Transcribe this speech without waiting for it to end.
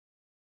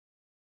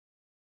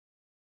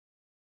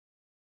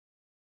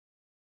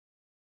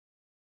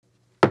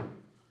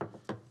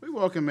We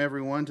welcome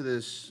everyone to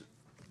this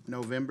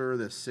November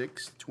the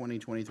 6th,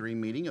 2023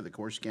 meeting of the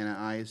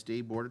Corsicana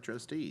ISD Board of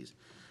Trustees.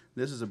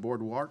 This is a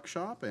board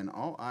workshop, and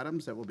all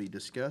items that will be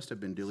discussed have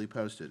been duly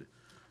posted.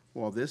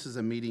 While this is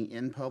a meeting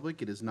in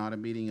public, it is not a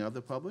meeting of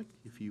the public.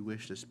 If you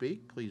wish to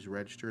speak, please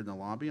register in the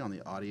lobby on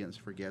the audience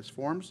for guest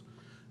forms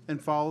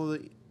and follow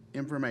the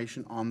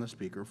information on the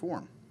speaker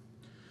form.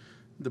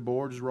 The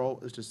board's role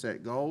is to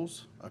set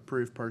goals,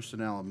 approve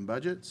personnel and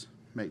budgets,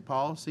 make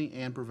policy,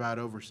 and provide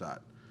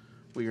oversight.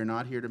 We are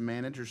not here to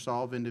manage or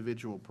solve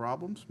individual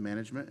problems.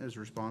 Management is the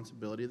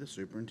responsibility of the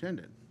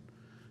superintendent.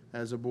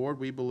 As a board,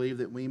 we believe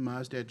that we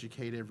must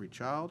educate every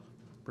child,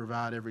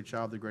 provide every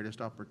child the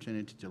greatest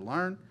opportunity to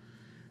learn,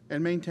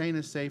 and maintain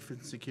a safe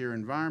and secure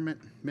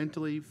environment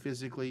mentally,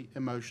 physically,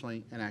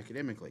 emotionally, and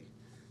academically.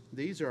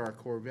 These are our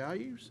core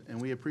values, and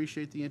we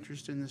appreciate the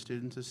interest in the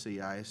students of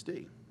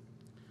CISD.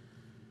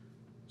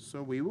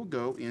 So we will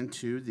go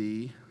into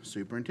the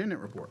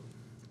superintendent report.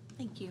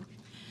 Thank you.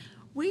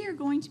 We are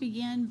going to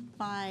begin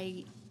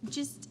by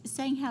just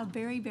saying how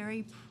very,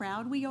 very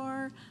proud we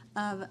are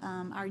of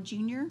our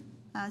junior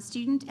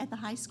student at the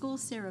high school,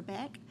 Sarah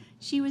Beck.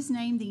 She was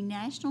named the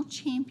national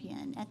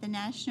champion at the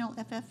National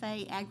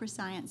FFA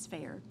Agri-Science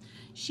Fair.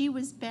 She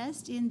was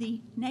best in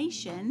the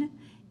nation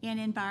in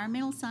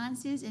environmental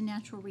sciences and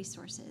natural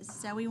resources.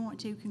 So we want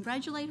to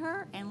congratulate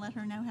her and let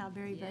her know how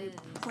very, very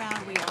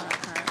proud we are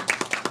of her.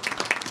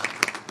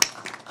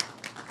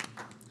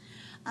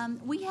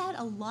 We had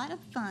a lot of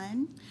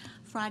fun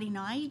Friday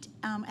night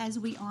as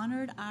we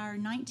honored our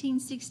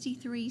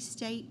 1963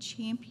 state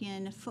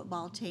champion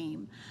football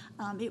team.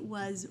 It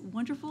was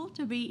wonderful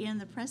to be in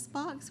the press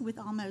box with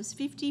almost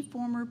 50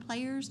 former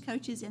players,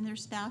 coaches, and their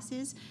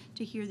spouses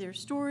to hear their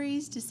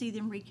stories, to see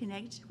them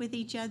reconnect with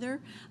each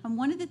other.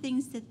 One of the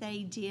things that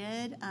they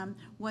did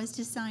was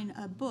to sign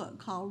a book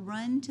called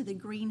Run to the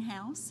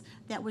Greenhouse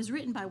that was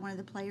written by one of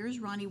the players,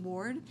 Ronnie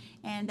Ward,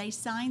 and they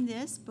signed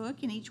this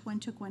book and each one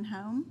took one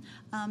home.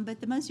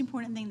 But the most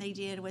important thing they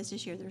did was to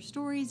share their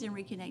stories and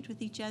reconnect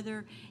with each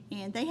other,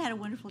 and they had a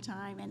wonderful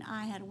time, and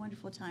I had a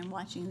wonderful time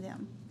watching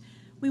them.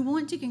 We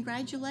want to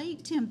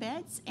congratulate Tim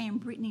Betts and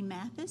Brittany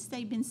Mathis.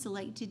 They've been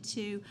selected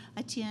to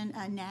attend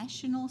a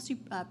national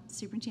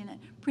superintendent,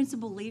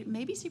 principal leader,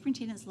 maybe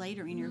superintendents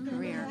later in your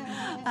career,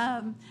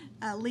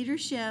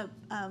 leadership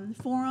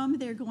forum.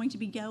 They're going to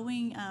be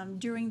going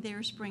during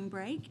their spring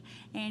break,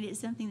 and it's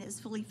something that's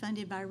fully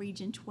funded by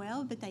Region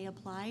 12, but they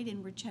applied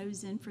and were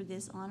chosen for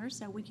this honor,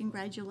 so we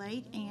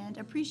congratulate and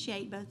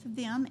appreciate both of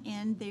them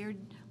and their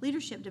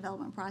leadership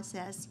development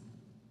process.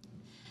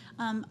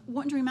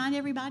 Want to remind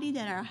everybody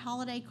that our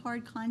holiday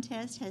card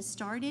contest has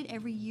started.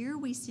 Every year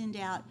we send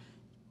out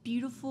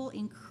beautiful,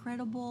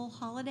 incredible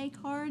holiday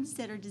cards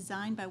that are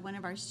designed by one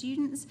of our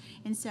students,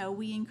 and so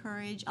we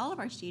encourage all of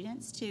our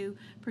students to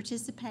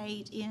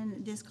participate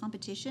in this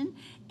competition,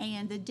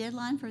 and the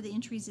deadline for the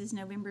entries is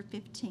November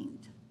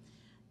 15th.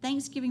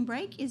 Thanksgiving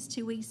break is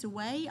 2 weeks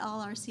away.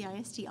 All our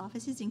CISD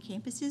offices and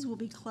campuses will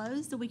be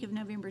closed the week of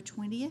November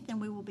 20th,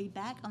 and we will be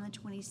back on the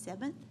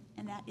 27th,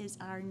 and that is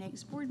our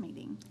next board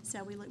meeting.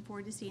 So we look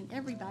forward to seeing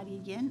everybody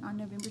again on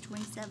November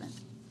 27th.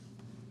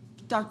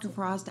 Dr.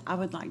 Frost, I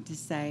would like to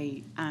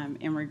say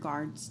in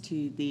regards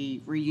to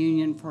the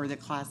reunion for the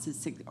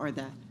classes or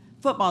the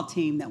football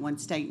team that won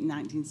state in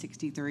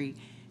 1963,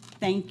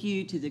 thank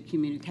you to the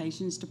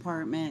communications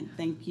department.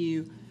 Thank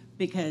you,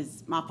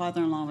 because my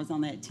father-in-law was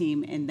on that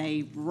team and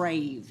they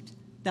raved.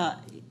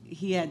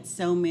 He had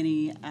so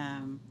many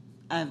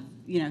of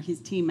his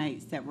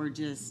teammates that were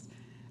just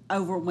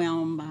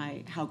overwhelmed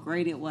by how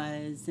great it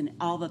was and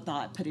all the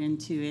thought put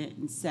into it.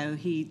 And so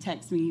he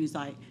texted me, he was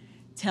like,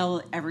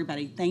 tell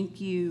everybody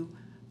thank you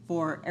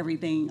for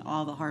everything,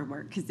 all the hard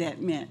work, because that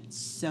meant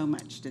so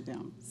much to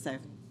them. So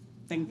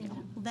thank you.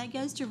 Well, that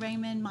goes to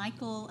Raymond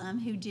Michael,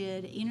 who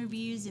did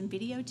interviews and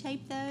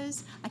videotaped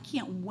those. I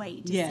can't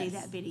wait to see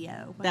that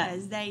video,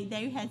 because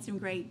they had some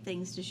great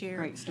things to share.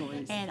 Great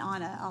stories. And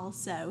Anna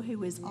also, who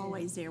was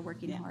always there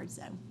working hard.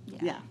 So,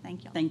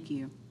 thank you. Thank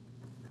you.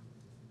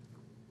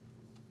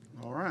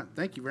 All right,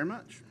 thank you very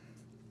much.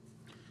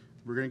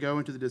 We're going to go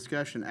into the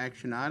discussion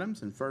action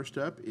items, and first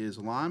up is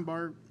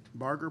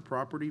Linebarger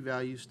Property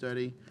Value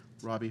Study,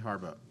 Robbie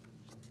Harbuck.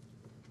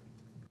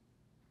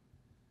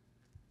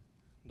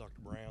 Dr.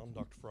 Brown,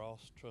 Dr.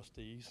 Frost,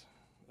 trustees,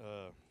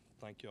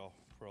 thank y'all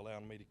for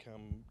allowing me to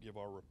come give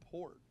our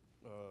report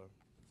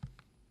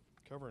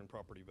covering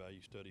property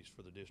value studies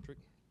for the district.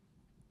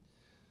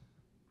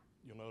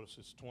 You'll notice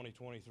it's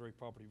 2023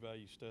 Property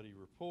Value Study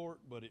Report,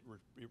 but it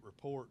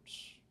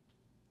reports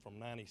from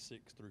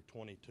 96 through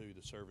 22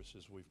 the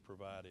services we've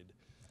provided.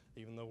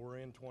 Even though we're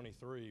in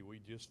 23, we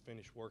just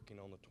finished working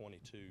on the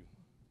 22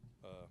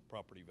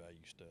 property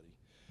value study.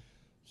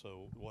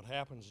 So what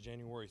happens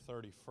January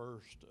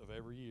 31st of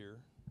every year,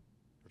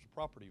 there's a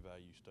property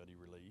value study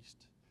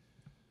released,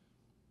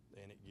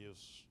 and it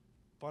gives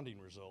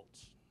funding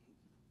results.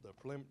 The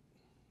is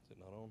it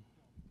not on?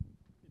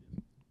 It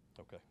is.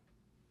 Okay.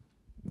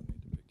 I need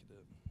to pick it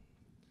up.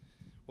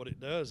 What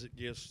it does, it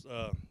gives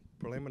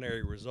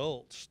preliminary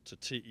results to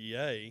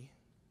TEA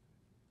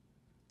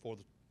for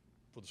the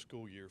for the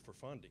school year for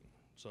funding.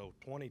 So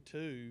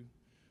 22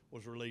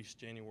 was released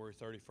January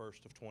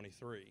 31st of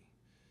 23,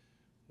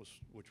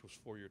 which was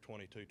for your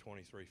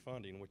 22-23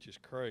 funding, which is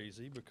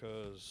crazy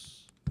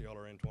because y'all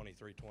are in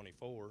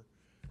 23-24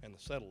 and the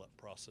settle-up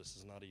process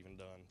is not even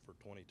done for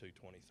 22-23.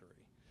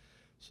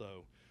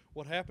 So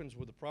what happens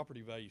with the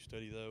property value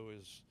study, though,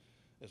 is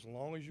as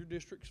long as your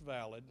district's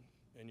valid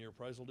and your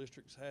appraisal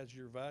district has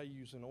your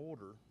values in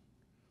order,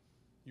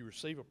 you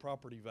receive a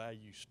property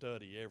value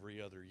study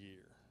every other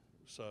year.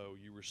 So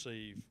you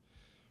receive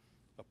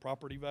a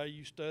property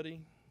value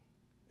study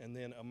and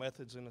then a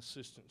methods and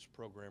assistance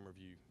program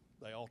review.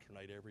 They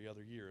alternate every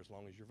other year as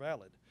long as you're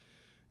valid.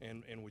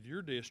 And with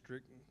your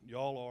district,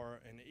 y'all are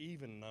an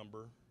even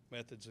number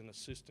methods and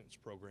assistance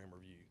program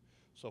review.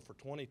 So for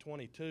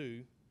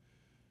 2022,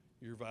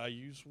 your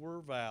values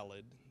were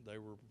valid. They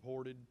were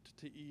reported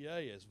to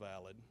TEA as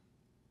valid.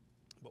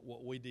 But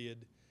what we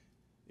did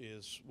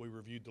is we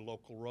reviewed the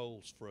local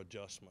rolls for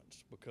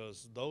adjustments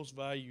because those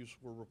values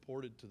were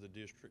reported to the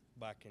district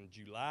back in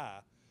July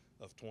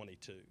of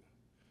 22.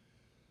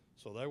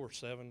 So they were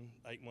 7-8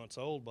 months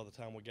old by the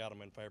time we got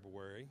them in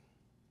February.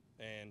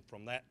 And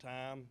from that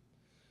time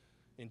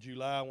in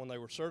July when they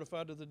were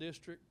certified to the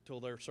district till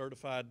they're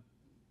certified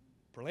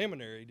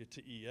preliminary to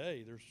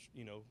TEA, there's,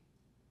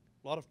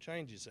 a lot of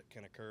changes that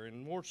can occur,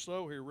 and more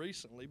so here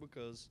recently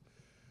because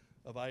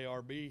of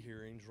ARB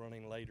hearings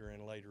running later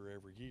and later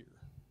every year.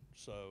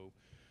 So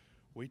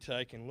we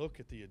take and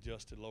look at the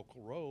adjusted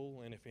local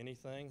roll, and if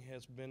anything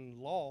has been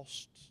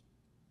lost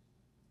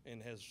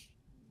and has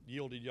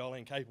yielded y'all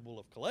incapable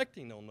of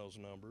collecting on those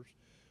numbers,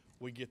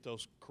 we get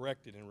those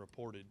corrected and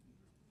reported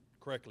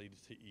correctly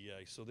to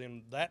TEA. So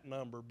then that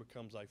number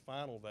becomes a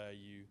final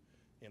value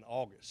in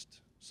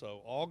August.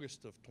 So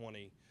August of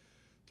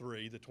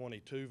 23, the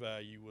 22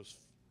 value was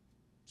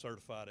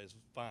certified as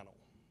final.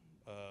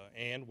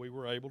 And we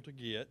were able to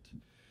get,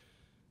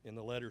 in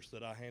the letters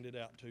that I handed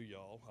out to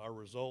y'all, our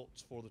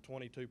results for the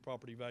 22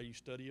 property value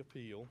study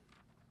appeal.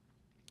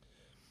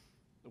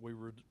 We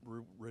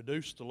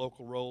reduced the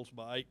local rolls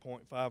by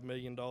 $8.5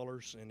 million,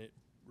 and it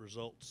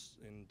results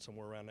in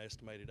somewhere around an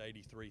estimated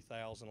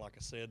 $83,000. Like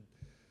I said,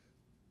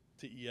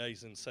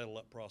 TEA's in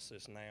settle-up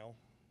process now,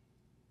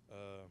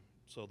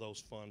 so those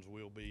funds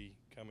will be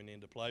coming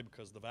into play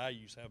because the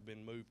values have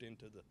been moved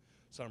into the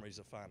summaries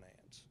of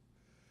finance.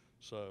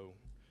 So,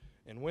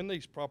 and when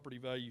these property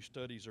value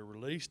studies are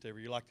released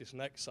every year, like this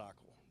next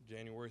cycle,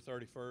 January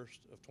 31st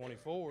of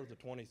 24, the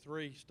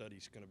 23 study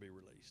is going to be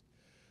released.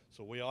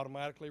 So we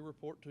automatically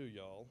report to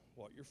y'all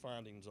what your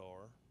findings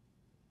are,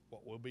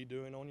 what we'll be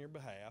doing on your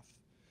behalf.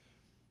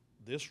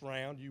 This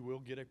round, you will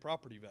get a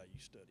property value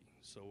study.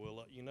 So we'll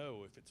let you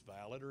know if it's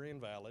valid or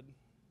invalid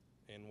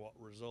and what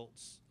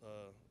results,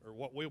 or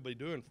what we'll be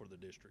doing for the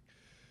district.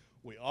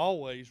 We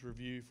always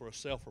review for a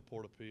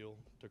self-report appeal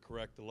to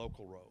correct the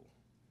local roll.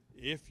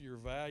 If your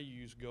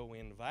values go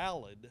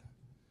invalid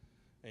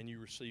and you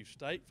receive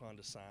state fund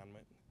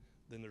assignment,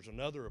 then there's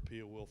another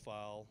appeal we'll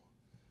file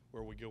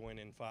where we go in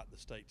and fight the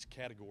state's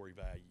category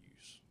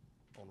values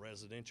on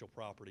residential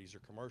properties or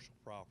commercial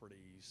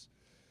properties,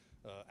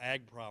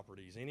 ag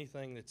properties,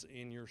 anything that's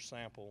in your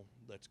sample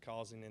that's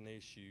causing an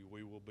issue.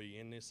 We will be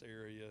in this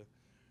area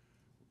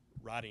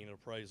writing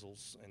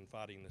appraisals and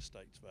fighting the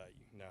state's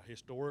value. Now,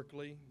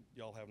 historically,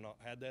 y'all have not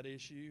had that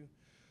issue,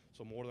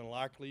 so more than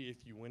likely,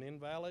 if you went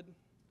invalid,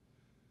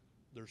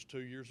 there's 2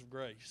 years of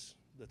grace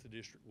that the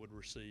district would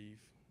receive,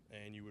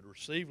 and you would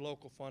receive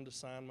local fund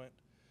assignment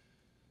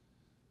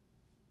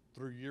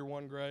through year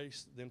 1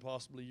 grace, then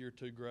possibly year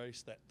 2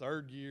 grace. That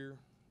third year,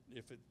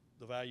 if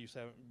the values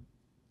haven't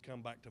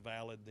come back to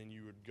valid, then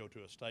you would go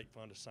to a state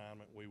fund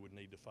assignment. We would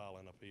need to file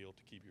an appeal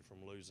to keep you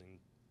from losing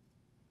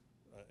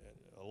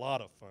a lot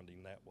of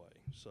funding that way.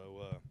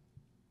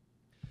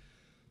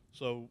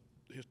 So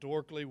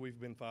historically, we've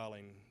been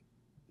filing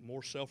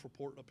more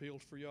self-report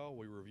appeals for y'all.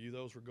 We review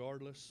those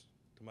regardless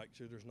to make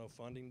sure there's no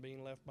funding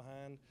being left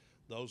behind.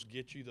 Those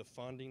get you the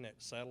funding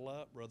at settle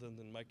up rather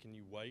than making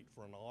you wait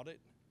for an audit.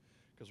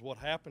 Because what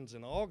happens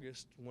in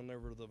August,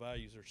 whenever the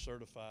values are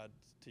certified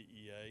to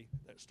TEA,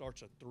 that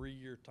starts a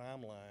 3-year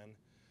timeline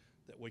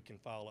that we can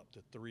file up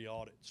to 3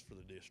 audits for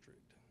the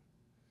district.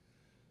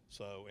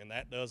 So, and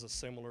that does a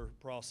similar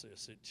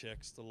process. It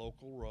checks the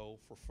local roll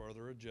for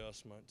further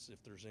adjustments.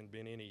 If there's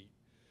been any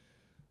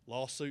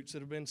lawsuits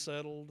that have been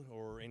settled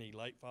or any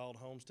late filed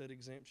homestead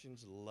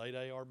exemptions, late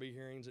ARB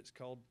hearings that's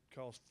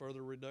caused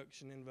further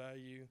reduction in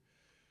value,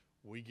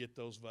 we get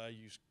those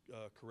values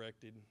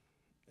corrected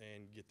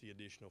and get the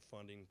additional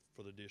funding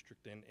for the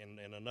district.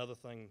 And another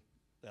thing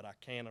that I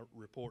can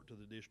report to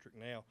the district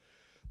now,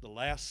 the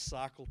last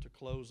cycle to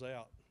close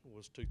out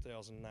was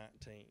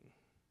 2019.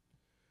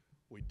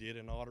 We did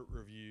an audit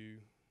review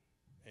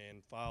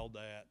and filed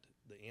that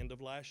the end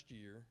of last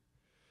year.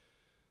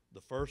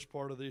 The first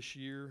part of this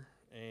year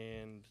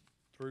and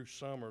through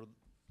summer,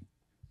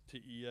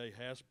 TEA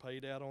has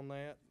paid out on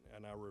that,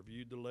 and I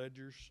reviewed the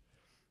ledgers.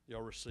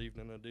 Y'all received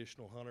an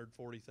additional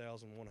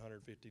 $140,150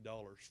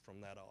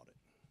 from that audit.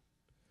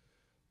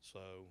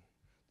 So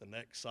the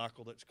next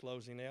cycle that's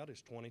closing out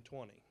is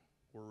 2020.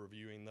 We're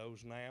reviewing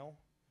those now,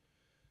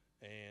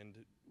 and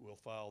we'll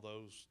file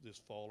those this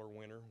fall or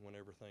winter when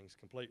everything's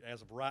complete.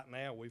 As of right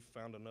now, we've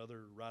found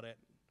another right at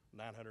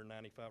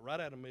 995, right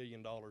at $1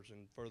 million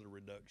in further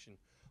reduction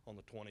on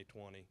the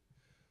 2020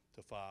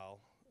 to file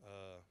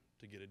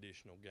to get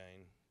additional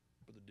gain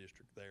for the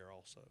district there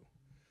also.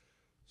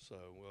 So,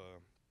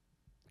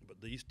 but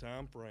these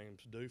time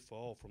frames do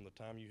fall from the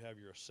time you have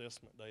your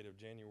assessment date of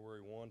January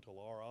 1 till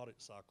our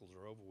audit cycles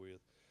are over with.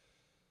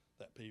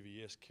 That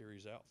PVS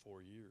carries out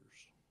 4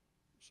 years.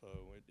 So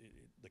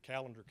the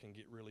calendar can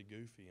get really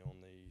goofy on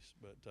these.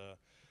 But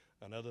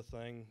another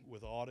thing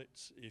with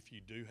audits, if you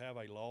do have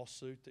a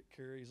lawsuit that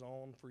carries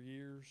on for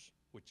years,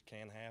 which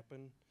can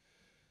happen,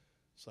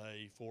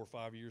 say 4 or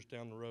 5 years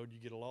down the road, you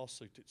get a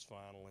lawsuit that's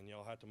final and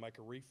y'all have to make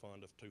a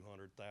refund of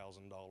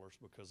 $200,000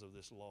 because of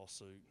this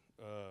lawsuit.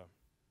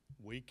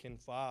 We can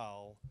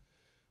file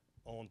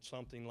on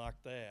something like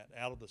that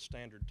out of the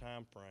standard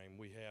time frame.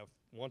 We have,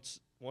 once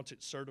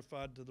it's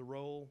certified to the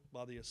roll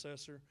by the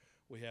assessor,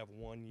 we have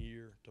 1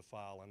 year to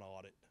file an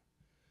audit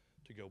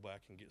to go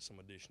back and get some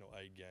additional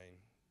aid gain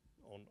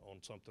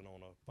on something,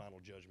 on a final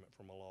judgment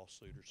from a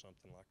lawsuit or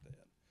something like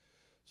that.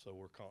 So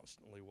we're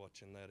constantly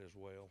watching that as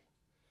well.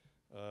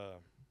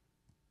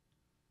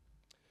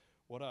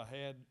 What I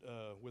had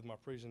with my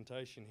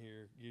presentation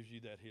here gives you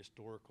that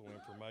historical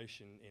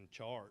information in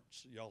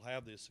charts. Y'all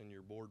have this in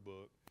your board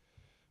book,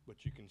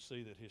 but you can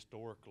see that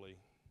historically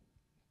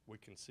we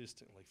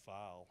consistently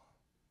file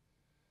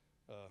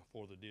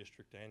for the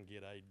district and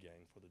get aid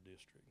gain for the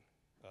district.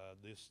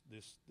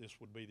 This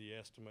would be the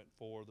estimate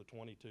for the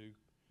 22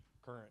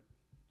 current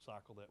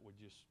cycle that we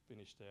just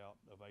finished out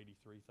of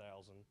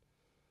 83,000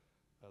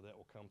 that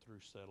will come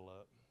through settle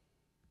up.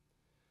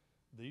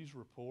 These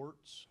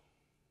reports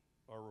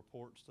are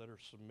reports that are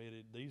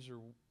submitted. These are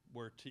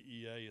where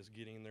TEA is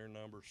getting their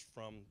numbers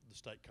from the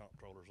state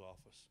comptroller's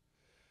office.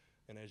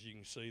 And as you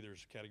can see,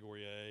 there's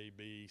category A,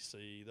 B,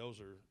 C.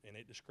 Those are, and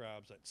it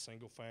describes that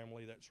single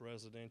family, that's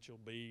residential.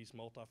 B's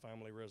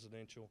multifamily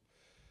residential.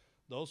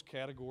 Those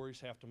categories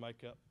have to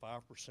make up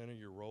 5% of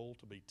your roll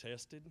to be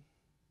tested.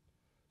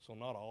 So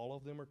not all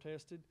of them are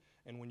tested.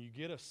 And when you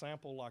get a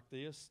sample like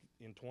this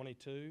in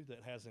 22 that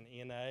has an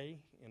NA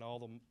in all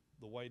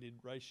the weighted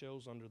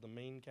ratios under the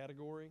mean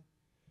category,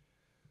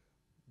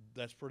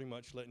 that's pretty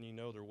much letting you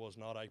know there was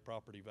not a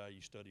property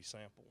value study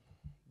sample.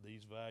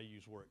 These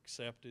values were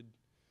accepted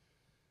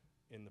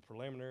in the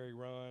preliminary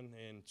run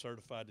and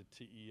certified to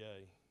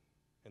TEA.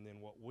 And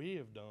then what we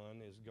have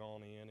done is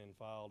gone in and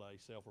filed a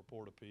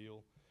self-report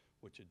appeal,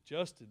 which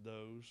adjusted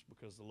those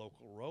because the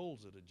local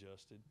rolls had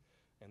adjusted,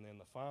 and then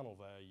the final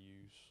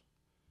values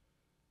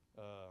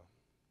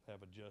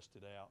have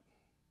adjusted out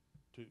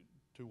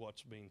to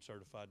what's being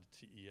certified to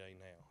TEA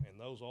now. And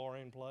those are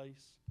in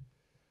place,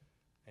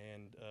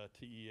 and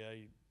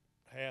TEA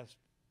has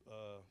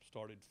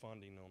started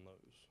funding on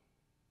those.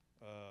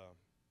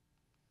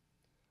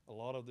 A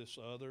lot of this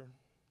other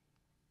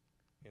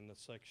in the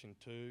section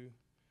 2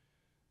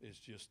 is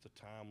just the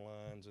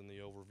timelines and the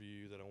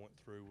overview that I went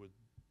through with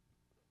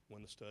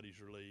when the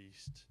study's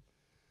released,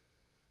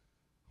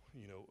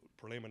 you know,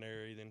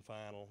 preliminary, then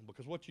final.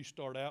 Because what you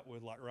start out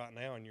with, like right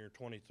now in your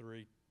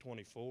 23,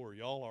 24,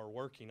 y'all are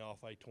working off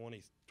a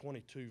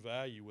 22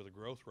 value with a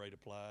growth rate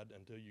applied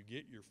until you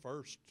get your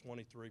first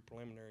 23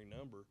 preliminary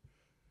number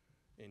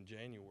in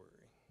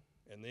January.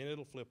 And then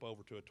it'll flip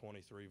over to a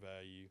 23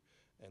 value,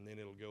 and then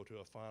it'll go to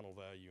a final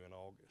value in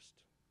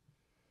August.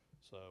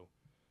 So,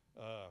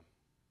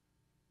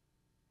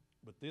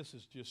 but this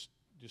is just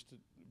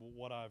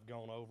what I've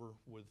gone over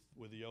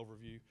with the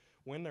overview.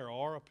 When there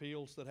are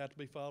appeals that have to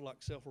be filed, like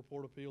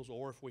self-report appeals,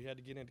 or if we had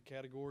to get into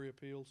category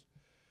appeals,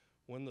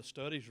 when the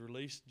study's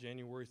released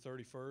January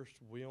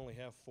 31st, we only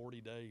have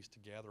 40 days to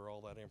gather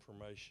all that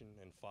information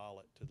and file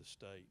it to the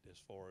state. As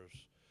far as,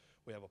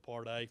 we have a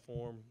Part A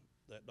form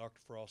that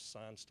Dr. Frost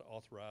signs to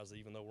authorize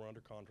even though we're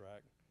under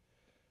contract.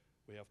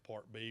 We have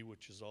Part B,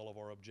 which is all of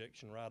our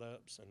objection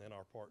write-ups, and then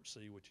our Part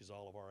C, which is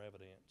all of our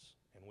evidence.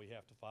 And we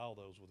have to file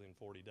those within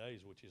 40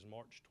 days, which is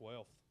March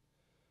 12th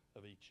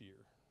of each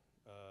year.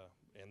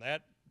 And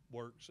that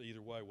works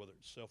either way, whether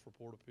it's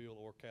self-report appeal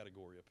or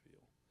category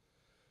appeal.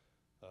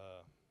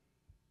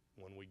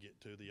 When we get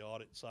to the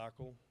audit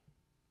cycle,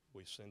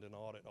 we send an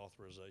audit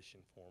authorization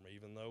form.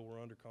 Even though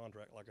we're under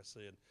contract, like I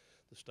said,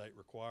 the state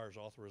requires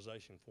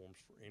authorization forms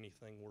for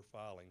anything we're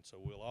filing. So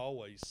we'll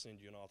always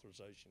send you an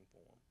authorization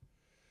form.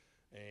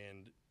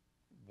 And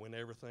when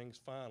everything's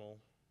final,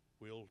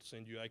 we'll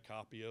send you a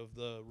copy of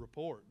the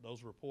report.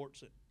 Those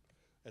reports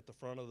at the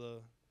front of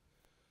the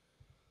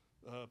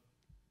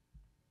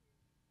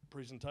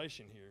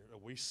presentation here,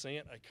 we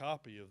sent a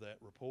copy of that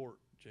report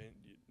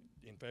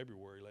in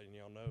February, letting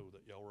y'all know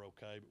that y'all were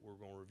okay, but we're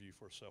going to review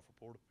for a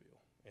self-report appeal.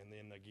 And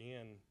then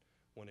again,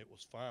 when it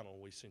was final,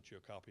 we sent you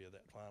a copy of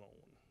that final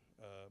one.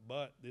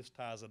 But this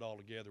ties it all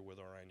together with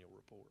our annual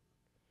report.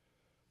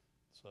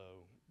 So,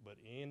 but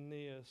in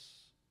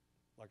this,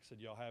 like I said,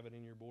 y'all have it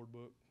in your board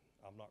book.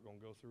 I'm not going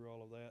to go through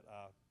all of that.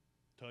 I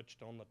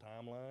touched on the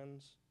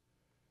timelines.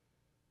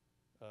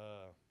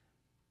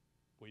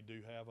 We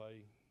do have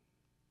a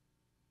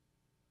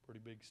pretty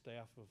big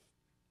staff of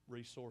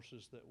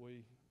resources that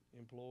we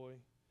employ.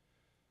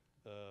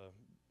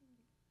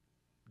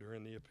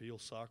 During the appeal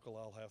cycle,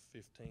 I'll have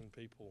 15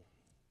 people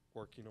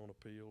working on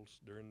appeals.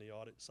 During the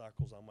audit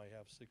cycles, I may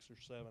have 6 or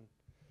 7.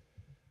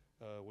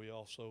 We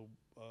also,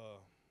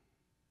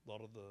 a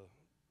lot of the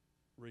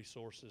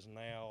resources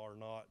now are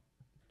not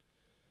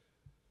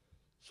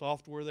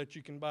software that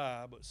you can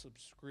buy, but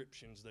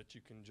subscriptions that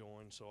you can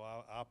join. So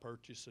I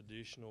purchase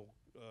additional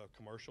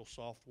commercial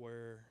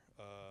software,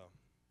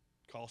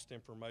 cost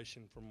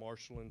information from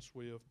Marshall and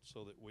Swift,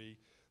 so that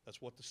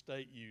that's what the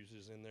state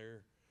uses in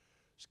their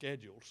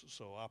schedules.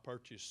 So I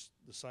purchase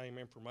the same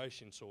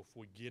information. So if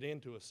we get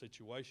into a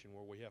situation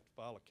where we have to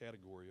file a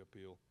category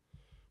appeal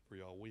for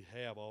y'all, we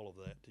have all of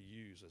that to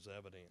use as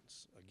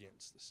evidence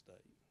against the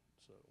state.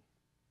 So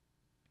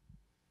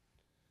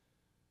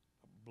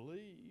I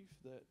believe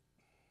that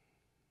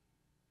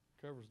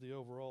covers the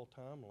overall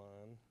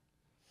timeline.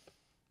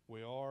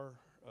 We are,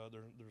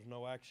 there's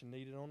no action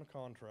needed on the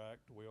contract.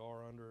 We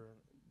are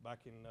back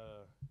in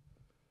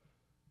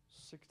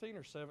 16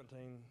 or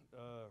 17,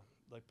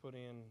 they put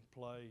in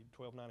play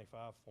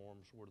 1295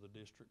 forms where the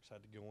districts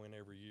had to go in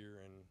every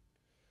year and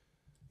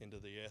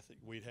into the ethic.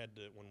 We had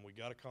to, when we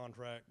got a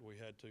contract, we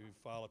had to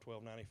file a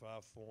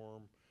 1295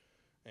 form,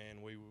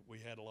 and we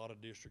had a lot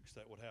of districts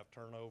that would have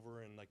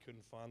turnover and they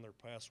couldn't find their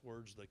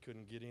passwords. They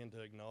couldn't get in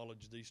to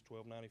acknowledge these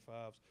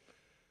 1295s.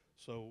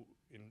 So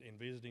in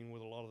visiting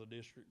with a lot of the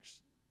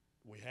districts,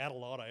 we had a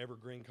lot of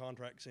evergreen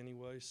contracts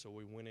anyway, so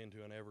we went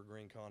into an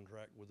evergreen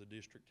contract with the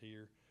district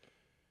here.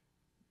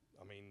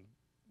 I mean,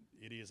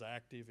 it is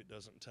active. It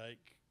doesn't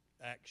take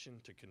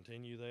action to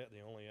continue that. The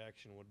only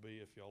action would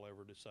be if y'all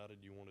ever decided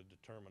you wanted to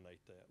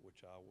terminate that,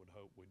 which I would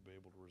hope we'd be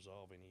able to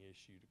resolve any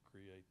issue to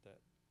create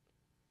that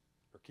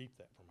or keep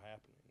that from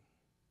happening.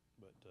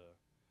 But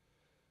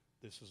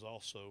this is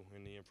also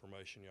in the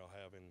information y'all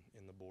have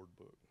in the board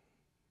book.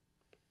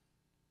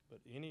 But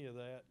any of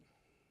that,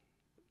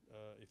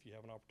 if you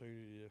have an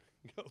opportunity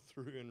to go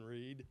through and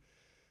read,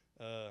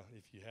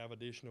 if you have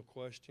additional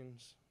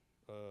questions,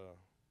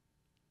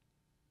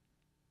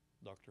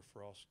 Dr.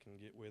 Frost can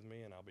get with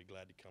me and I'll be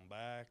glad to come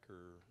back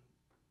or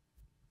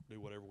do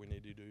whatever we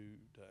need to do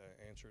to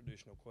answer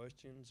additional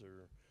questions,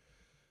 or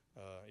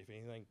if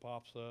anything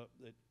pops up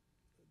that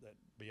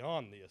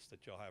beyond this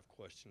that y'all have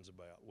questions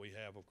about. We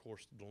have, of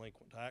course,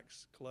 delinquent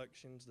tax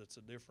collections. That's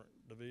a different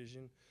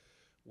division.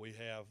 We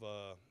have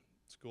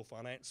school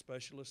finance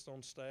specialists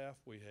on staff.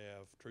 We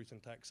have truth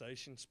and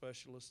taxation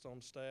specialists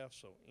on staff.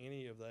 So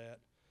any of that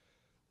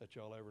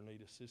y'all ever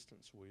need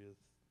assistance with,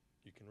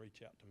 you can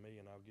reach out to me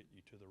and I'll get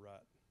you to the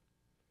right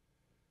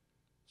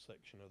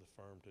section of the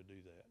firm to do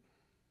that.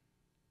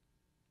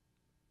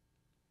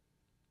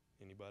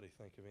 Anybody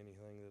think of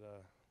anything that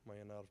I may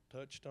not have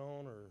touched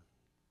on, or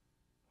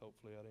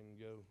hopefully I didn't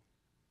go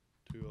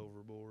too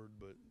overboard,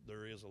 but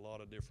there is a lot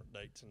of different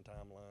dates and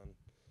timeline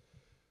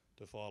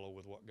to follow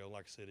with what go.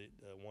 Like I said,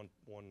 one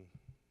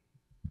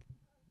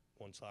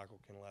cycle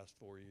can last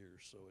 4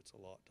 years, so it's a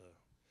lot to,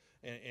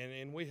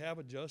 and we have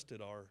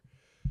adjusted our,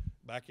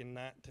 back in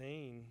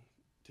 19,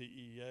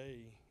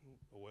 TEA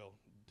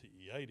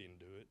didn't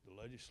do it, the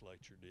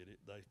legislature did it.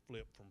 They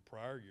flipped from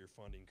prior year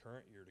funding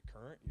current year to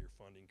current year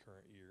funding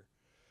current year.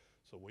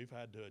 So we've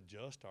had to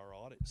adjust our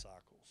audit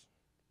cycles.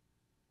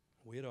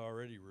 We had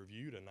already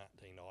reviewed a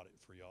 19 audit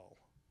for y'all.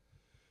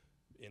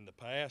 In the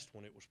past,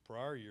 when it was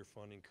prior year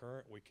funding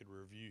current, we could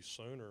review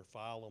sooner,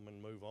 file them,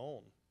 and move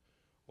on.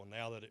 Well,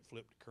 now that it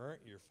flipped to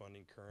current year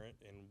funding current,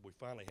 and we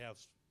finally have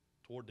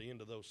toward the end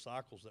of those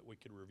cycles that we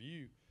could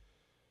review,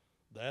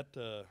 that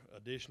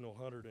additional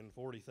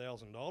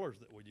 $140,000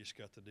 that we just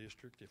got the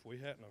district, if we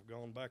hadn't have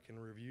gone back and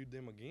reviewed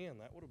them again,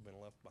 that would have been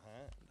left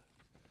behind.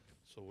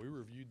 So we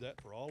reviewed that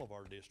for all of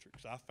our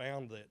districts. I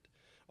found that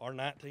our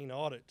 19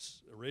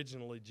 audits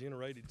originally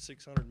generated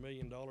 $600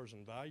 million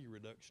in value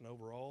reduction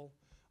overall.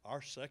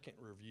 Our second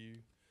review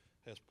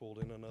has pulled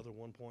in another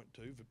 $1.2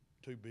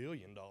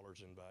 billion in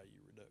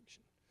value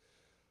reduction.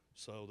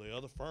 So the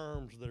other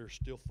firms that are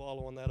still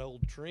following that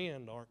old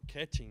trend aren't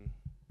catching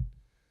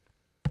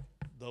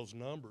those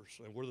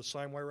numbers. And we're the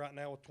same way right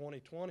now with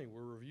 2020.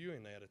 We're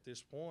reviewing that at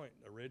this point.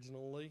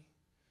 Originally,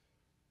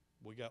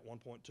 we got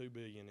 $1.2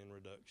 billion in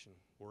reduction.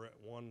 We're at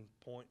 $1.3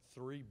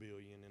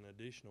 billion in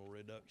additional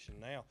reduction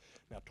now.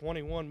 Now,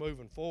 21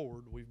 moving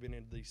forward, we've been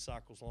into these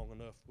cycles long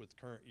enough with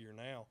current year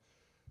now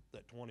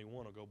that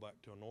 21 will go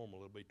back to a normal.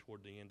 It'll be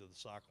toward the end of the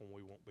cycle and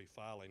we won't be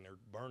filing or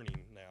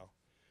burning now.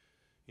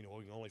 You know,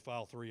 we can only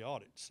file 3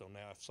 audits. So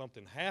now if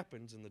something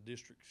happens and the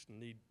districts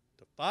need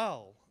to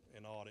file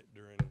an audit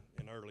during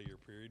an earlier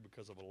period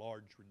because of a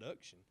large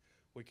reduction,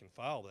 we can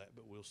file that,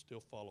 but we'll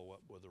still follow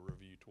up with a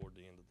review toward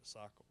the end of the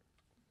cycle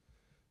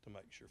to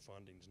make sure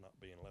funding's not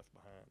being left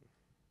behind.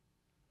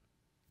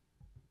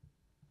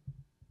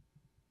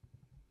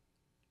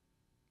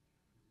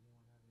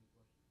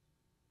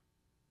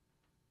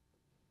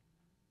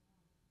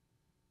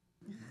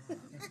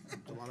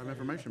 It's a lot of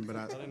information, but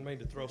I didn't mean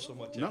to throw so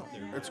much no, out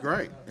there. it's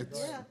great.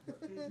 It's,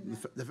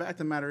 the fact of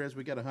the matter is,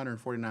 we got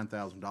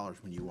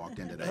 $149,000 when you walked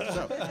in today,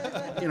 so,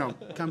 you know,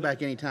 come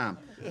back anytime.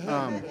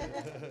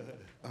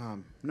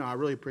 No, I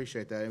really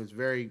appreciate that. It was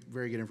very,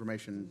 very good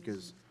information,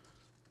 because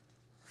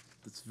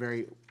it's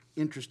very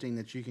interesting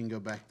that you can go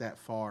back that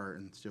far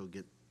and still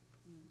get,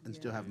 and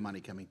still have money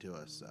coming to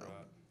us, so.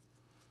 Right.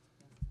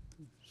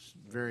 It's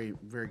very,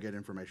 very good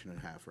information to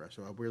have for us,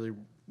 so I really,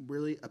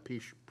 really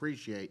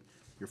appreciate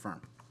your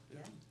firm.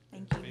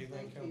 Thank If you.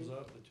 anything comes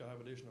up that y'all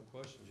have additional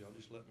questions, y'all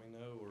just let me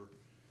know, or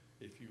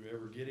if you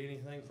ever get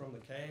anything from the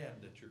CAD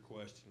that you're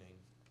questioning,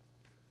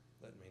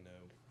 let me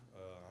know.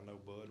 I know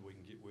Bud, we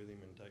can get with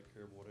him and take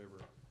care of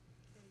whatever.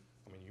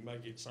 I mean, you may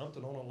get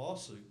something on a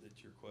lawsuit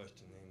that you're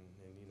questioning,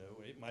 and, you know,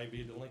 it may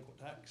be a delinquent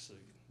tax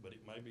suit, but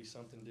it may be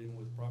something dealing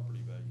with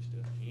property value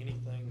stuff.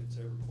 Anything that's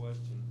ever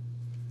questioned,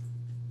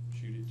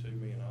 shoot it to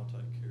me and I'll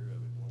take care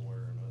of it one way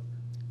or another.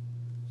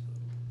 So,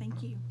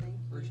 Thank you.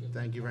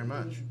 Thank you very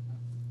much.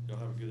 y'all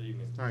have a good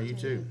evening. All right, you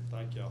too.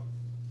 Thank y'all.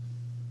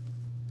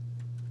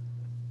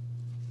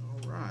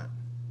 All right.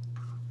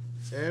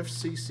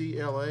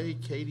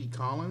 FCCLA, Katie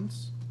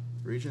Collins,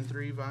 Region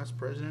 3 Vice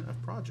President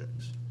of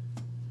Projects.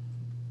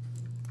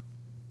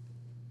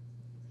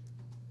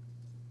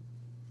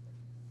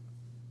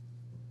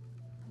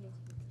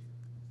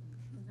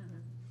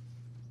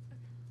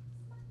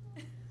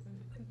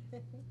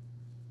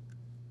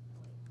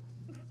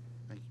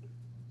 Thank you.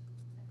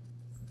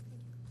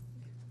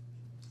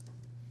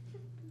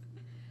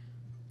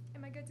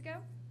 Am I good to go?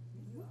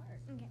 You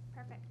are. Okay,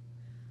 perfect.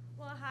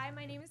 Well, hi,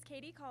 my name is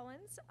Katie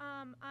Collins.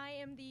 I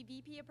am the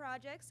VP of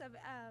Projects of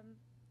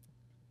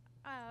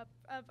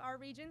our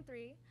Region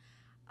 3.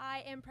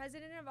 I am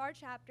president of our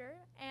chapter,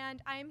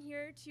 and I am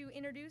here to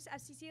introduce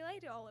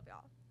FCCLA to all of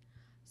y'all.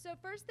 So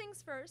first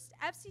things first,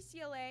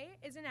 FCCLA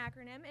is an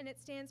acronym, and it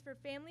stands for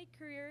Family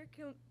Career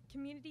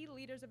Community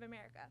Leaders of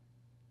America.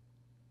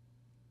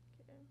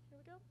 Okay, here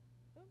we go.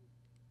 Oh,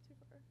 too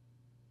far.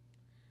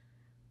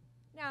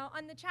 Now,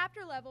 on the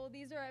chapter level,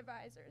 these are our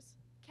advisors.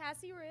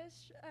 Cassie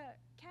Rich,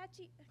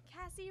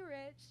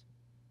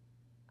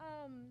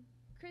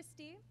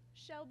 Christy,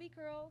 Shelby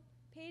Curl,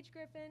 Paige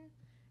Griffin,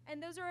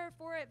 and those are our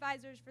 4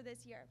 advisors for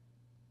this year.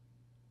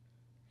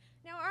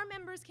 Now, our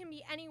members can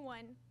be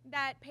anyone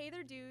that pay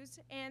their dues,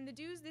 and the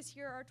dues this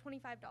year are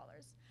 $25.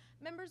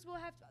 Members will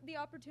have the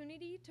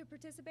opportunity to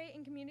participate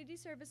in community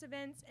service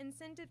events,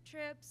 incentive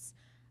trips,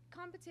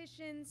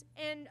 competitions,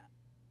 and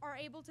are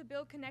able to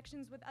build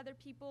connections with other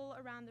people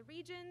around the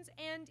regions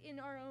and in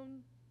our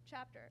own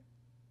chapter.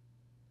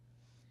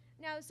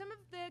 Now, some of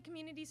the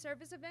community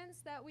service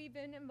events that we've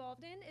been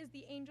involved in is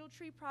the Angel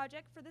Tree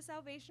Project for the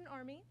Salvation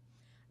Army,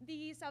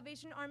 the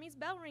Salvation Army's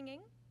bell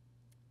ringing,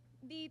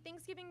 the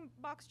Thanksgiving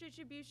box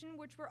distribution,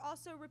 which we're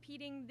also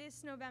repeating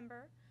this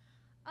November,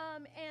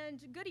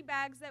 and goodie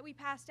bags that we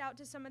passed out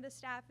to some of the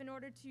staff in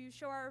order to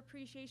show our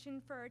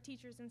appreciation for our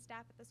teachers and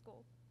staff at the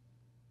school.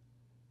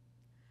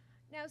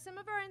 Now, some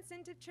of our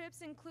incentive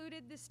trips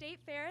included the state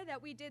fair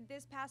that we did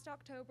this past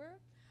October.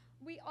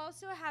 We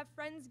also have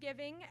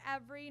Friendsgiving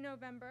every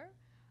November.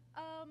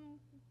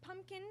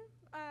 Pumpkin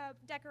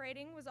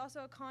decorating was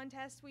also a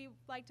contest we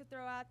like to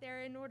throw out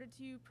there in order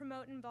to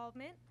promote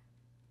involvement.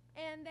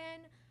 And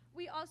then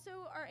we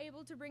also are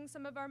able to bring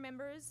some of our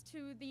members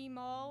to the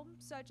mall,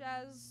 such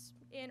as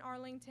in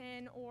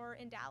Arlington or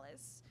in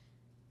Dallas.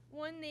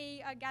 One,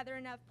 they gather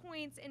enough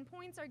points, and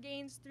points are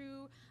gained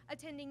through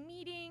attending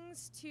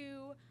meetings,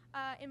 to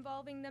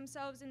involving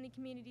themselves in the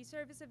community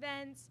service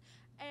events,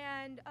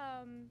 and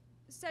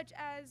such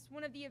as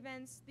one of the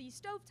events, the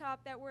stovetop,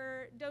 that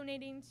we're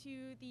donating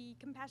to the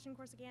Compassion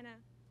Corsicana.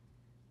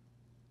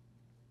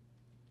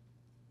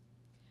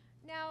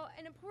 Now,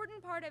 an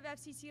important part of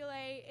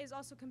FCCLA is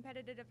also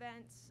competitive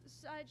events,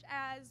 such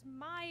as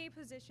my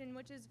position,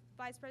 which is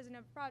Vice President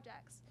of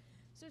Projects.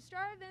 So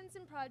STAR events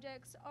and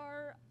projects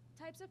are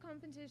types of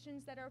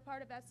competitions that are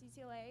part of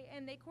FCCLA,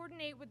 and they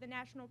coordinate with the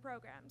national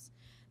programs.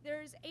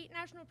 There's 8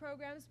 national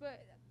programs,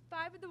 but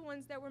 5 of the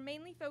ones that we're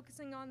mainly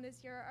focusing on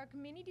this year are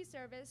community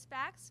service,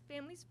 facts,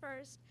 families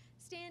first,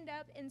 stand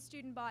up, and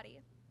student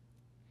body.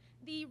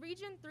 The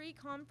Region 3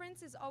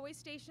 conference is always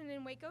stationed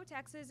in Waco,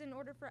 Texas, in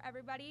order for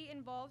everybody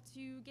involved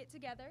to get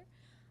together.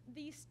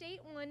 The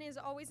state one is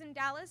always in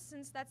Dallas,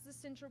 since that's the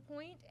central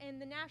point,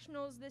 and the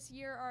nationals this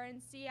year are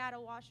in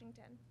Seattle,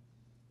 Washington.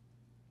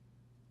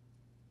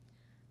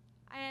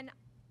 And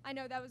I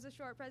know that was a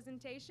short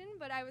presentation,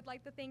 but I would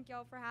like to thank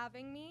y'all for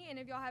having me, and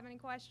if y'all have any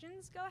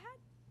questions, go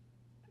ahead.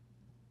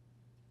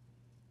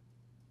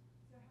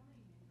 So how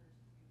many members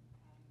do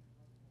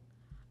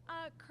you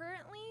have?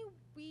 Currently,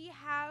 we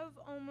have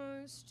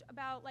almost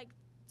about like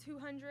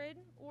 200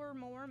 or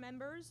more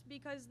members,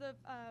 because the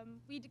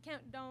we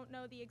don't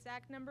know the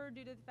exact number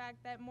due to the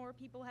fact that more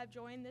people have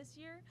joined this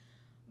year.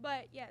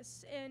 But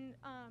yes, and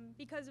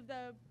because of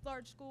the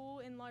large school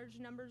and large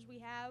numbers we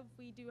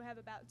do have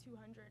about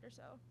 200 or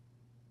so.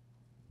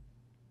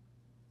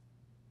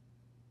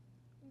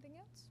 Anything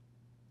else?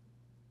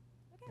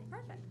 Okay,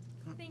 perfect.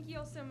 Thank you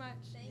all so much.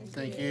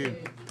 Thank you.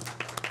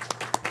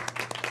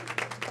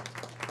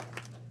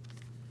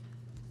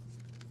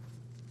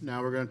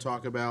 Now we're going to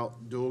talk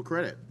about dual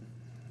credit.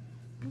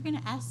 We're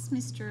going to ask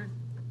Mr.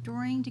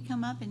 Doring to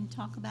come up and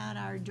talk about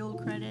our dual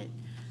credit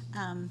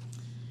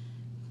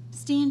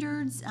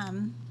standards.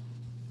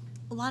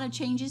 A lot of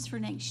changes for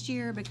next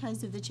year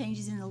because of the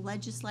changes in the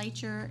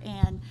legislature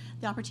and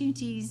the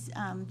opportunities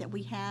that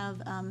we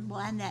have,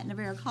 and that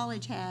Navarro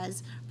College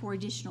has for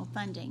additional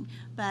funding.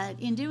 But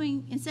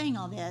in saying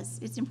all this,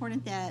 it's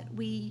important that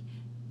we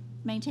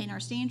maintain our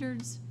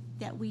standards,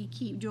 that we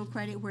keep dual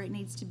credit where it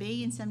needs to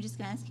be. And so I'm just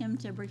going to ask him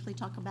to briefly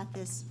talk about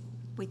this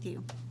with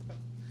you.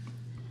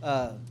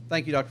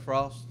 Thank you, Dr.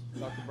 Frost,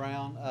 Dr.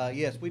 Brown.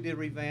 Yes, we did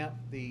revamp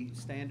the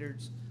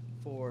standards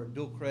for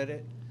dual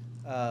credit.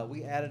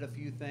 We added a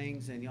few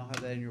things, and y'all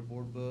have that in your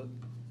board book,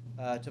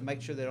 to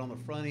make sure that on the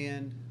front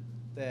end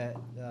that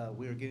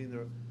we are getting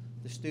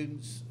the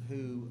students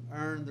who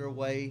earn their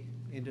way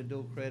into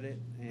dual credit.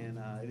 And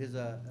it is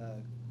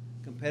a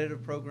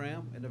competitive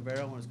program in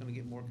Navarro, and it's going to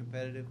get more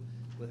competitive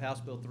with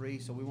House Bill 3.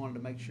 So we wanted to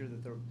make sure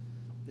that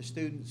the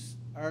students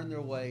earn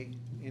their way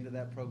into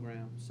that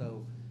program.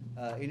 So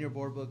in your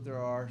board book, there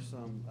are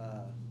some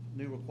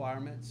new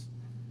requirements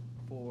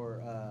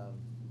for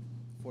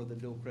the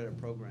dual credit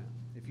program.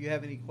 If you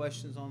have any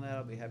questions on that,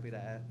 I'll be happy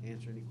to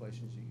answer any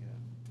questions you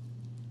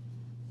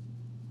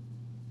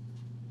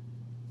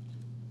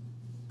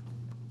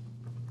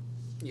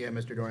have. Yeah,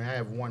 Mr. Doring, I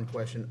have one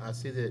question. I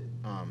see that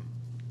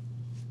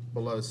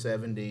below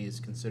 70 is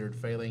considered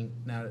failing.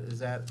 Now, is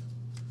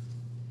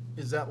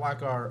that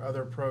like our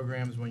other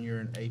programs when you're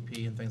in AP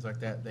and things like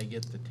that, they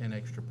get the 10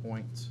 extra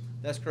points?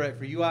 That's correct.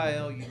 For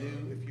UIL, you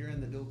do, if you're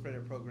in the dual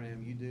credit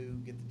program, you do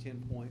get the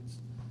 10 points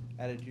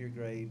added to your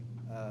grade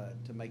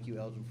to make you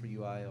eligible for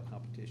UIL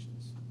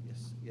competitions.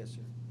 Yes,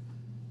 sir.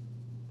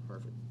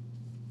 Perfect.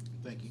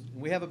 Thank you.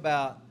 We have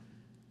about,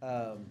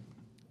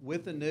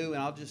 with the new,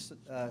 and I'll just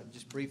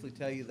briefly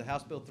tell you, the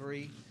House Bill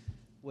 3,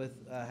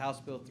 with House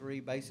Bill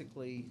 3,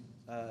 basically,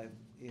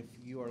 if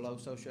you are low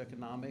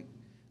socioeconomic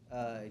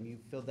and you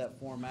filled that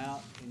form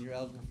out and you're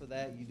eligible for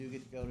that, you do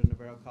get to go to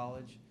Navarro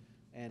College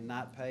and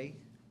not pay.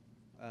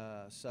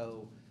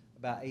 So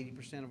about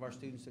 80% of our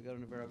students that go to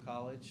Navarro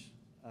College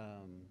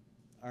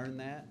earn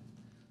that.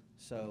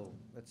 So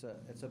it's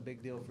a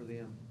big deal for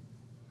them.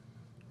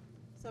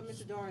 So,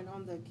 Mr. Doran,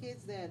 on the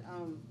kids that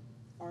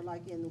are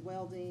like in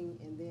welding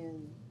and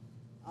then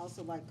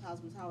also like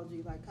cosmetology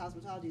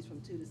is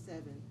from 2 to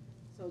 7.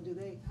 So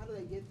how do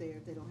they get there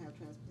if they don't have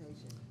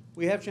transportation?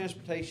 We have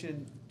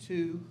transportation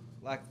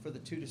like for the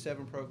 2 to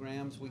 7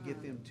 programs, we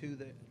get them to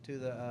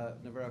the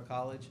Navarro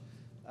College.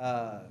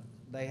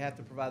 They have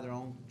to provide their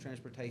own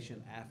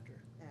transportation after.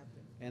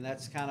 And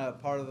that's kind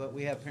of part of it.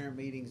 We have parent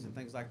meetings and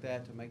things like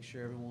that to make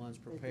sure everyone's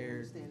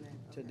prepared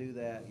to do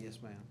that. Yes,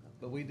 ma'am.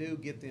 But we do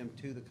get them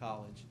to the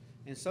college.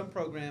 In some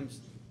programs,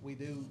 we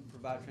do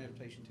provide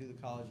transportation to the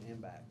college and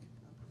back,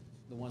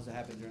 the ones that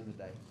happen during the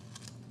day.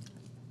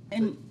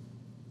 And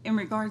in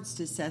regards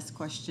to Seth's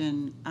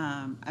question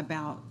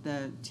about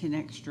the 10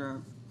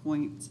 extra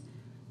points,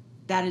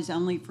 that is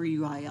only for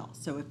UIL.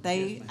 So if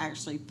they Yes, ma'am.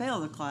 actually fail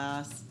the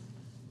class,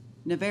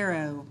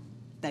 Navarro,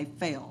 they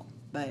fail,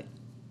 but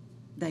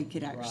they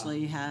could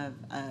actually have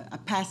a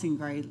passing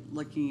grade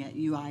looking at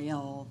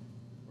UIL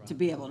to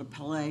be able to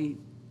play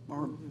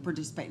or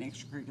participate in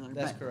extracurricular.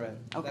 That's correct.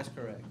 Okay. That's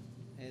correct.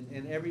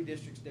 And every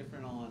district's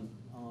different on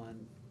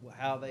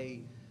how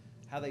they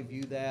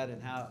view that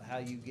and how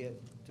you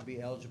get to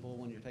be eligible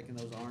when you're taking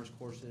those honors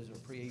courses or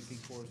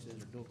pre-AP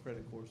courses or dual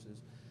credit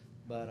courses.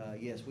 But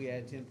yes, we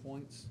add 10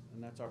 points,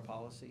 and that's our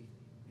policy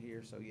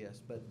here. So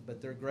yes,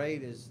 but their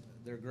grade is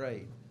their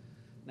grade.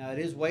 Now it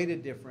is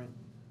weighted different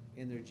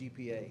in their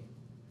GPA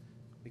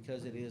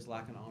because it is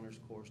like an honors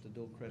course. The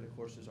dual credit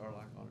courses are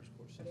like honors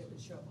courses. But it would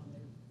show up on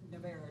the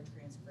Navarro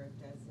transcript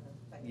as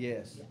a fail.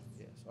 Yes.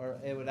 Or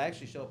it would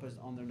actually show up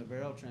on their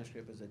Navarro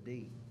transcript as a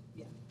D.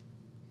 Yeah.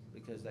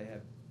 Because they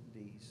have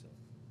Ds. So.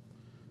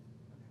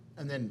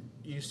 And then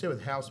you said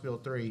with House Bill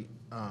 3,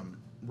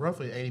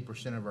 roughly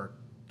 80% of our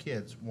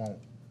kids won't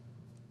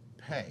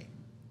pay.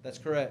 That's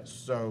correct.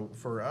 So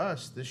for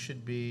us, this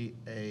should be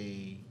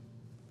a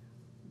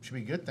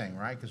good thing,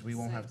 right? Because we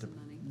won't have to.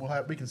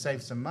 We can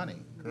save some money.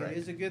 Correct. It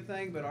is a good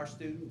thing, but our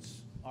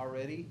students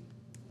already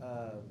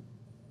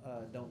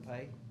don't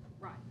pay.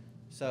 Right.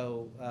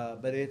 So,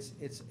 but it's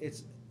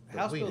But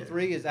House we Bill do.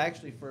 3 is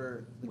actually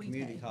for the We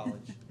community pay.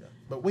 college.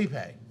 But we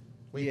pay.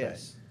 We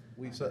Yes. pay.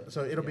 We So, pay.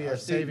 so it'll be Our a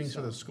savings students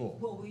for the don't. school.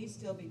 Will we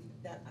still be,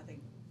 that, I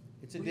think,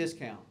 It's a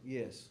discount,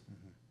 yes.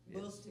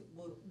 we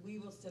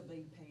will still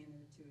be paying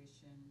their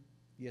tuition.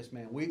 Yes,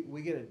 ma'am.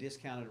 We get a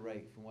discounted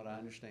rate from what I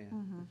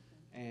understand.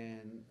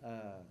 And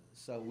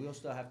so we'll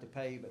still have to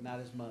pay, but not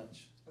as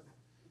much. Okay.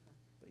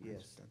 But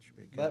yes. That should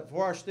be good. But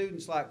for our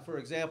students, like, for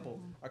example,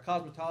 our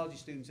cosmetology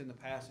students in the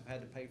past have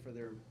had to pay for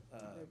their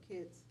Their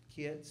kids.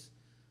 kits.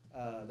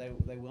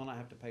 They will not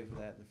have to pay for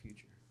that in the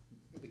future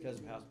because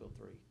of House Bill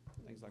 3,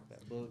 things like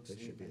that, books. That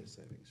should be anything. a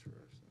savings for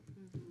us.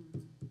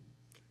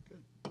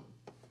 Good.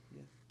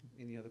 Yeah.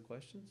 Any other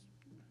questions?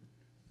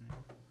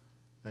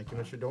 Thank you,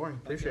 Mr. Doring.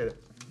 Appreciate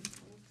it.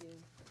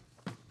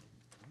 Thank you.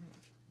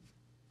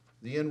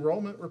 The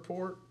enrollment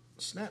report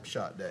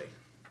Snapshot Day.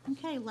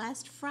 Okay,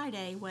 last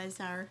Friday was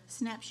our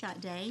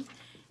snapshot day,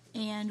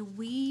 and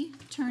we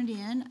turned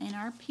in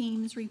our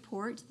PEAMS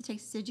report to the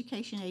Texas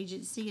Education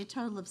Agency a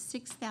total of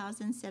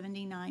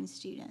 6,079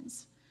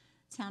 students.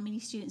 That's how many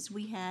students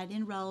we had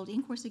enrolled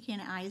in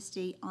Corsicana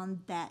ISD on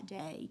that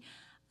day.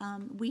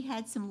 We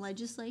had some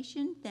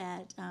legislation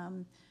that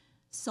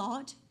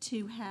sought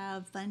to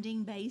have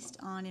funding based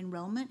on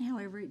enrollment,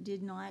 however, it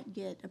did not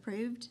get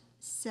approved.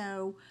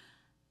 So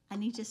I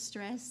need to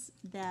stress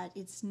that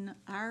it's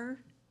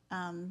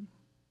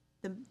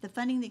the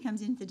funding that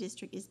comes into the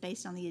district is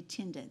based on the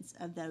attendance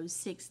of those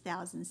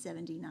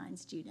 6,079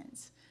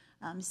 students.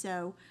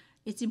 So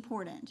it's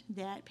important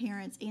that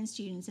parents and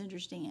students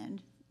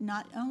understand,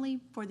 not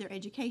only for their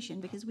education,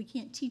 because we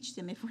can't teach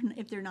them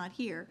if they're not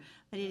here,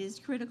 but it is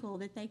critical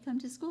that they come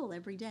to school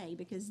every day,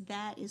 because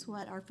that is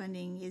what our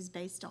funding is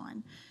based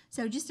on.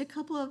 So just a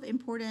couple of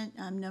important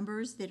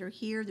numbers that are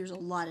here. There's a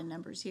lot of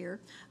numbers here.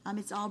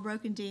 It's all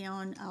broken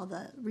down. All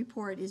the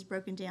report is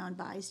broken down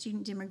by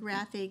student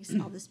demographics,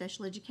 all the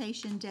special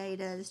education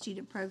data, the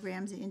student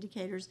programs and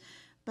indicators.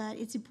 But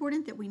it's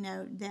important that we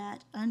note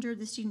that under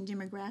the student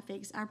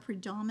demographics, our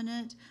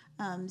predominant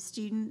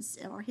students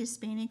are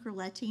Hispanic or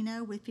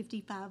Latino, with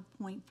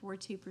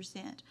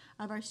 55.42%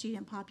 of our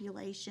student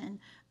population,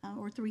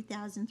 or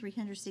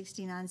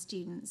 3,369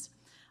 students.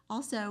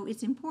 Also,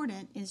 it's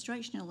important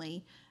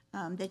instructionally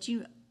that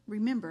you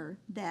remember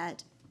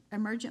that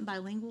emergent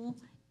bilingual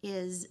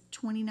is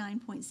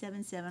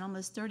 29.77,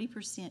 almost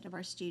 30% of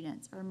our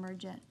students are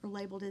emergent or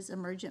labeled as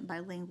emergent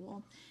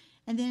bilingual.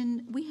 And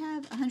then we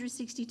have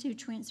 162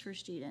 transfer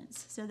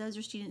students. So those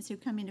are students who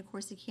come into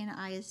Corsicana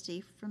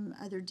ISD from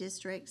other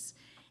districts.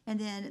 And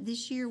then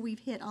this year we've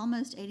hit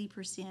almost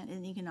 80%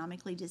 in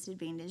economically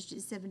disadvantaged at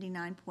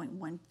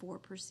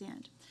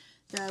 79.14%.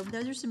 So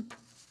those are some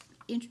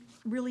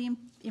really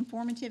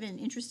informative and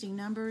interesting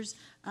numbers.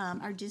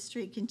 Our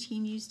district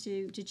continues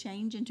to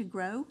change and to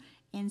grow.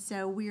 And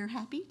so we are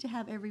happy to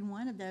have every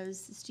one of those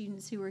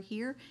students who are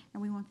here,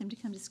 and we want them to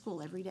come to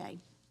school every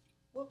day.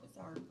 What was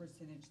our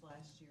percentage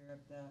last year of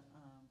the, on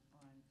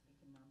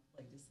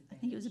economically disadvantaged? I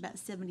think it was about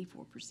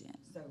 74%.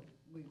 So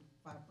we,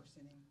 5%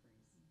 increase.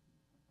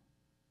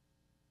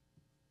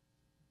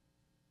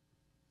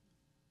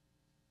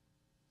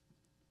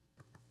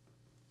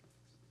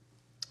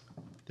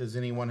 Does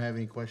anyone have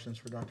any questions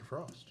for Dr.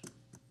 Frost?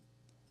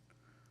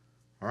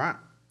 All right.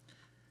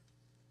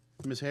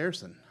 Ms.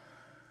 Harrison,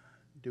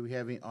 do we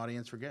have any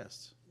audience or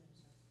guests?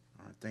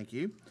 All right, thank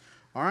you.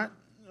 All right,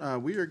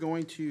 we are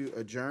going to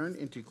adjourn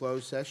into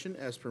closed session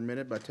as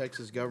permitted by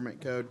Texas Government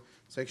Code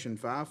Section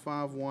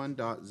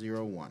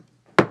 551.01.